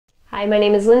Hi, my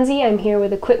name is Lindsay. I'm here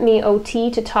with EquipMe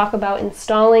OT to talk about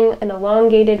installing an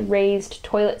elongated raised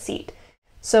toilet seat.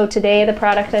 So today the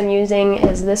product I'm using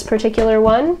is this particular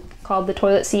one called the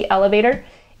toilet seat elevator.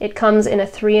 It comes in a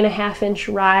 3.5-inch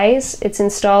rise. It's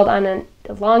installed on an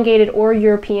elongated or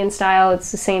European style.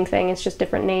 It's the same thing, it's just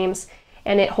different names.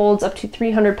 And it holds up to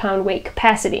 300-pound weight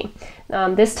capacity.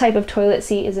 This type of toilet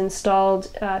seat is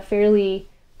installed fairly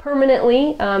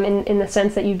permanently in the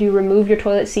sense that you do remove your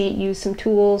toilet seat, use some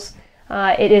tools.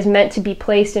 It is meant to be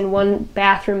placed in one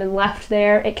bathroom and left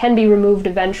there. It can be removed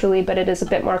eventually, but it is a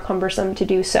bit more cumbersome to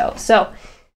do so. So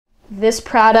this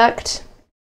product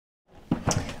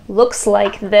looks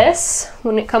like this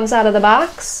when it comes out of the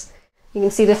box. You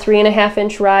can see the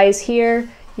 3.5-inch rise here.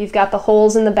 You've got the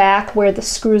holes in the back where the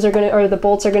screws are going to, or the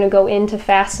bolts are going to go in to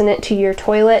fasten it to your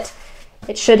toilet.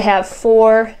 It should have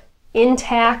 4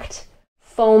 intact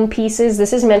foam pieces.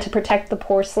 This is meant to protect the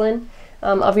porcelain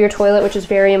of your toilet, which is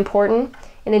very important.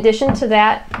 In addition to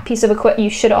that piece of equipment, you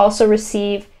should also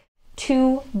receive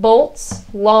 2 bolts,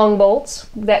 long bolts,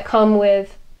 that come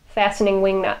with fastening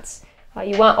wing nuts.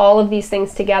 You want all of these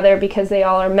things together because they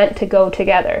all are meant to go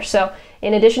together. So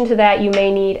in addition to that, you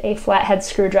may need a flathead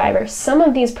screwdriver. Some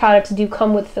of these products do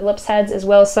come with Phillips heads, as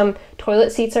well as some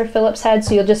toilet seats are Phillips heads,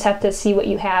 so you'll just have to see what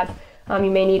you have. You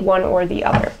may need one or the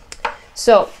other.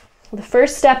 So the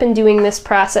first step in doing this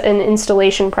process, an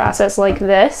installation process like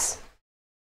this,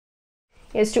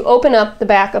 is to open up the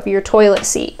back of your toilet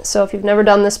seat. So if you've never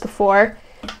done this before,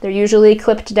 they're usually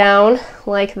clipped down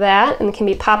like that and can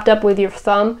be popped up with your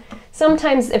thumb.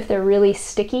 Sometimes if they're really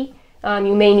sticky,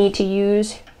 you may need to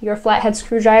use your flathead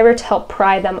screwdriver to help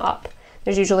pry them up.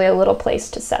 There's usually a little place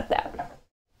to set that.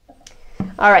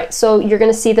 All right, so you're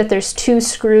going to see that there's 2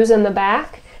 screws in the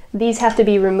back. These have to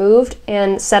be removed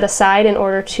and set aside in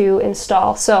order to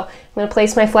install. So I'm going to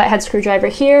place my flathead screwdriver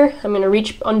here. I'm going to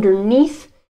reach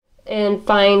underneath and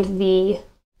find the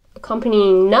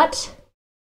accompanying nut,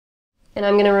 and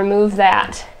I'm going to remove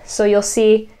that. So you'll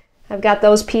see I've got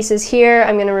those pieces here.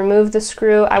 I'm going to remove the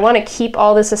screw. I want to keep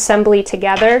all this assembly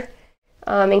together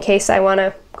in case I want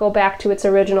to go back to its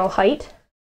original height.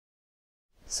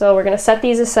 So we're going to set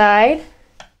these aside.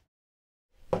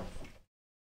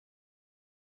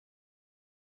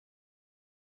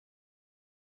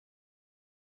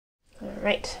 All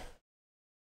right.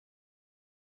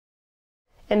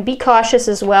 And be cautious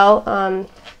as well.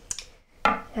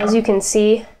 As you can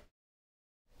see,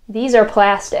 these are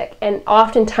plastic, and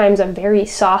oftentimes a very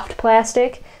soft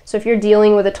plastic. So if you're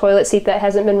dealing with a toilet seat that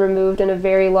hasn't been removed in a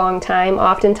very long time,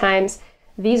 oftentimes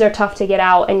these are tough to get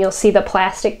out, and you'll see the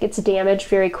plastic gets damaged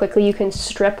very quickly. You can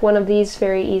strip one of these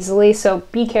very easily, so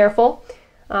be careful.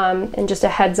 And just a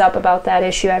heads up about that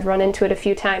issue. I've run into it a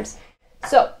few times.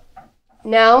 So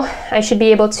now I should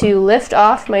be able to lift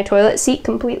off my toilet seat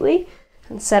completely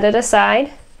and set it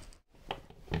aside.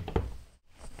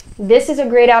 This is a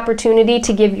great opportunity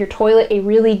to give your toilet a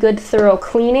really good thorough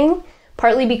cleaning,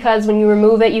 partly because when you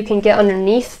remove it, you can get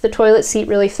underneath the toilet seat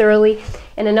really thoroughly.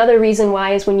 And another reason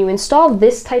why is when you install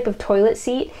this type of toilet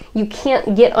seat, you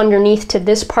can't get underneath to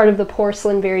this part of the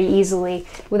porcelain very easily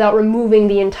without removing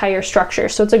the entire structure.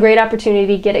 So it's a great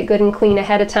opportunity to get it good and clean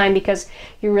ahead of time, because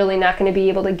you're really not going to be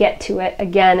able to get to it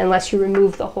again unless you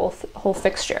remove the whole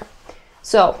fixture.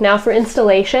 So now for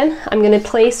installation, I'm going to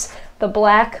place the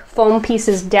black foam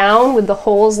pieces down with the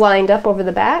holes lined up over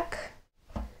the back.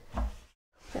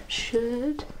 That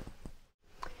should...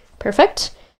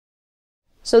 Perfect.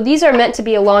 So these are meant to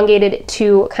be elongated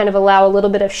to kind of allow a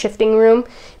little bit of shifting room,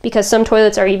 because some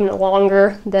toilets are even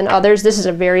longer than others. This is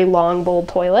a very long, bold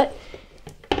toilet.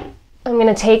 I'm going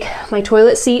to take my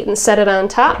toilet seat and set it on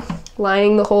top,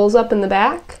 lining the holes up in the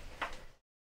back.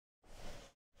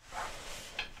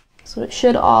 So it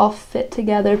should all fit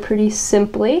together pretty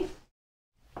simply.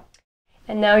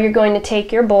 And now you're going to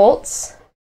take your bolts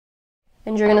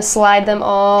and you're going to slide them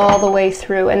all the way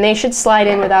through, and they should slide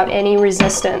in without any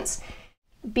resistance.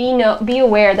 Be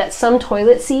aware that some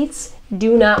toilet seats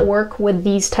do not work with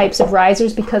these types of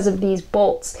risers because of these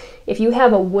bolts. If you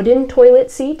have a wooden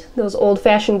toilet seat, those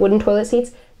old-fashioned wooden toilet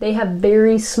seats, they have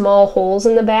very small holes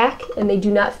in the back and they do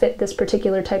not fit this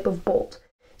particular type of bolt.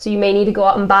 So you may need to go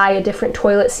out and buy a different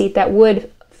toilet seat that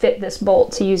would fit this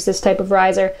bolt to use this type of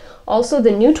riser. Also, the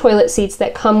new toilet seats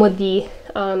that come with the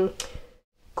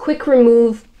quick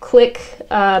remove click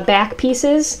back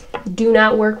pieces do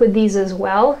not work with these as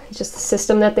well. It's just the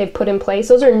system that they've put in place.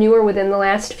 Those are newer within the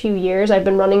last few years. I've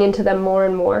been running into them more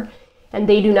and more, and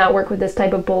they do not work with this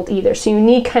type of bolt either. So you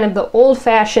need kind of the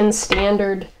old-fashioned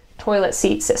standard toilet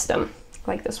seat system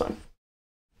like this one.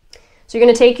 So you're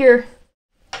going to take your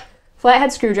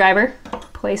flathead screwdriver,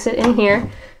 place it in here,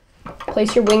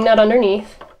 place your wing nut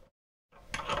underneath,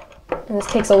 And this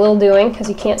takes a little doing because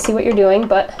you can't see what you're doing,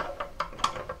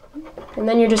 and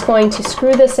then you're just going to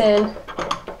screw this in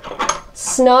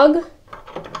snug,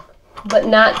 but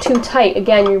not too tight.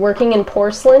 Again, you're working in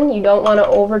porcelain. You don't want to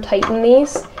over tighten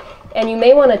these. And you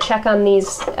may want to check on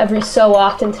these every so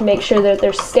often to make sure that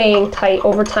they're staying tight.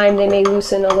 Over time, they may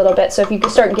loosen a little bit. So if you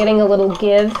start getting a little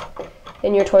give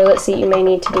in your toilet seat, you may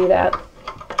need to do that.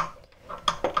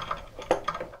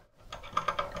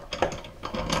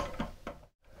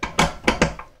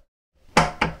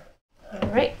 All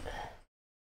right.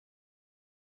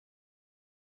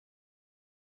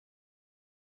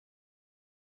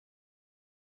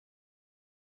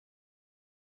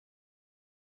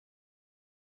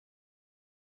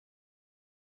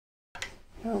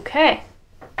 Okay,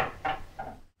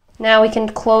 now we can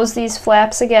close these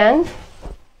flaps again.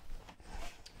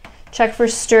 Check for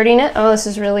sturdiness. Oh, this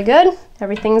is really good.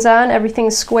 Everything's on,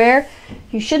 everything's square.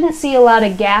 You shouldn't see a lot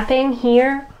of gapping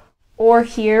here or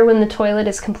here when the toilet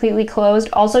is completely closed.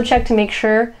 Also check to make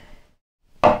sure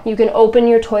you can open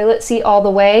your toilet seat all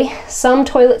the way. Some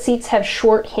toilet seats have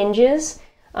short hinges,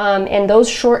 and those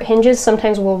short hinges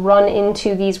sometimes will run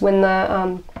into these when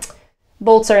the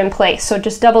bolts are in place. So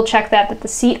just double check that the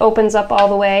seat opens up all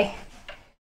the way.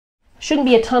 Shouldn't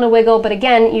be a ton of wiggle, but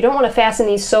again, you don't want to fasten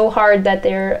these so hard that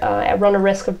they're run a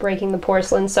risk of breaking the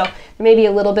porcelain. So maybe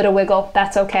a little bit of wiggle,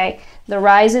 that's okay. The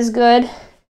rise is good.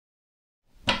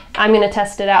 I'm going to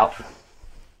test it out.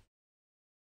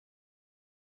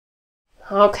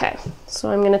 Okay,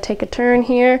 so I'm going to take a turn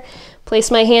here,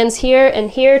 place my hands here and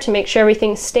here to make sure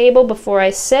everything's stable before I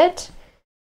sit.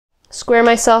 Square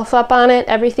myself up on it.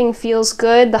 Everything feels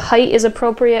good. The height is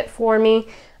appropriate for me.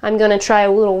 I'm going to try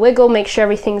a little wiggle, make sure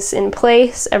everything's in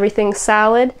place, everything's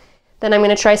solid. Then I'm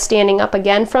going to try standing up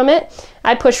again from it.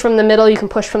 I push from the middle. You can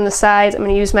push from the sides. I'm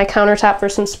going to use my countertop for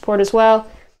some support as well.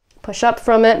 Push up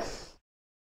from it.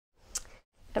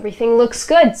 Everything looks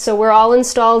good. So we're all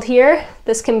installed here.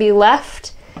 This can be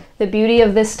left. The beauty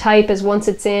of this type is once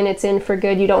it's in for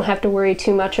good. You don't have to worry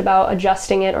too much about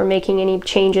adjusting it or making any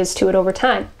changes to it over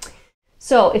time.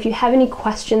 So if you have any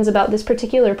questions about this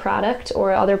particular product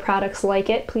or other products like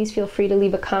it, please feel free to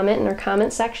leave a comment in our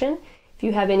comment section. If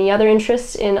you have any other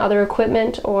interests in other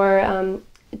equipment or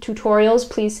tutorials,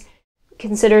 please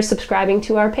consider subscribing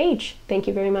to our page. Thank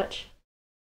you very much.